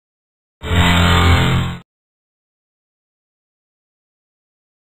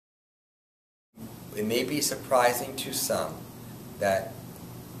It may be surprising to some that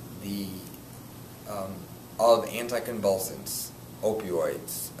the of anticonvulsants,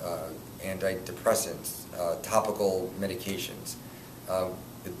 opioids, antidepressants, topical medications,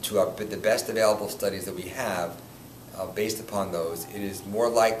 the best available studies that we have, based upon those, it is more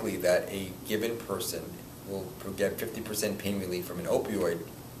likely that a given person will get 50% pain relief from an opioid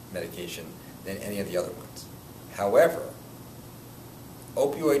medication than any of the other ones. However,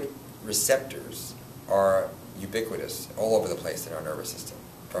 opioid receptors are ubiquitous all over the place in our nervous system,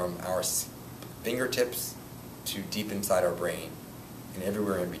 from our fingertips to deep inside our brain and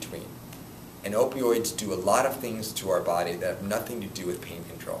everywhere in between. And opioids do a lot of things to our body that have nothing to do with pain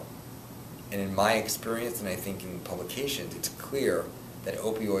control. And in my experience, and I think in publications, it's clear that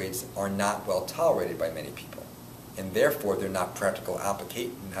opioids are not well tolerated by many people. And therefore, they're not practical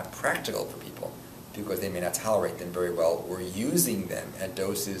for people, because they may not tolerate them very well, or using them at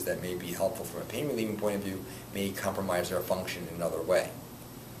doses that may be helpful from a pain relieving point of view may compromise their function in another way.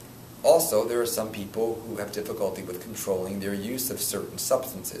 Also, there are some people who have difficulty with controlling their use of certain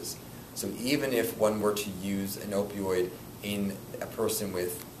substances. So even if one were to use an opioid in a person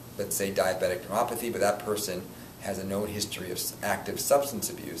with, let's say, diabetic neuropathy, but that person has a known history of active substance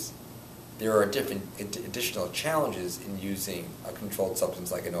abuse, there are different additional challenges in using a controlled substance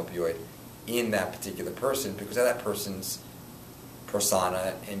like an opioid in that particular person, because of that person's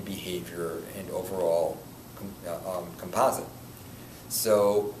persona and behavior and overall composite.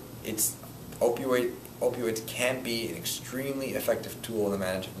 So opioids can be an extremely effective tool in the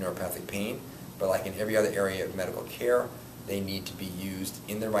management of neuropathic pain, but like in every other area of medical care, they need to be used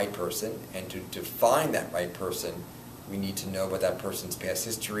in the right person, and to find that right person, we need to know what that person's past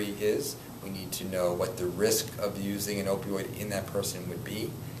history is, we need to know what the risk of using an opioid in that person would be,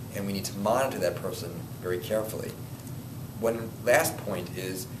 and we need to monitor that person very carefully. One last point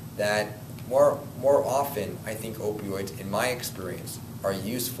is that more often, I think opioids, in my experience, are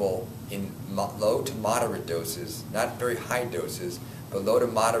useful in low to moderate doses, not very high doses, but low to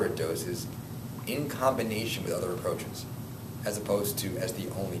moderate doses in combination with other approaches, as opposed to as the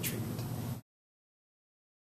only treatment.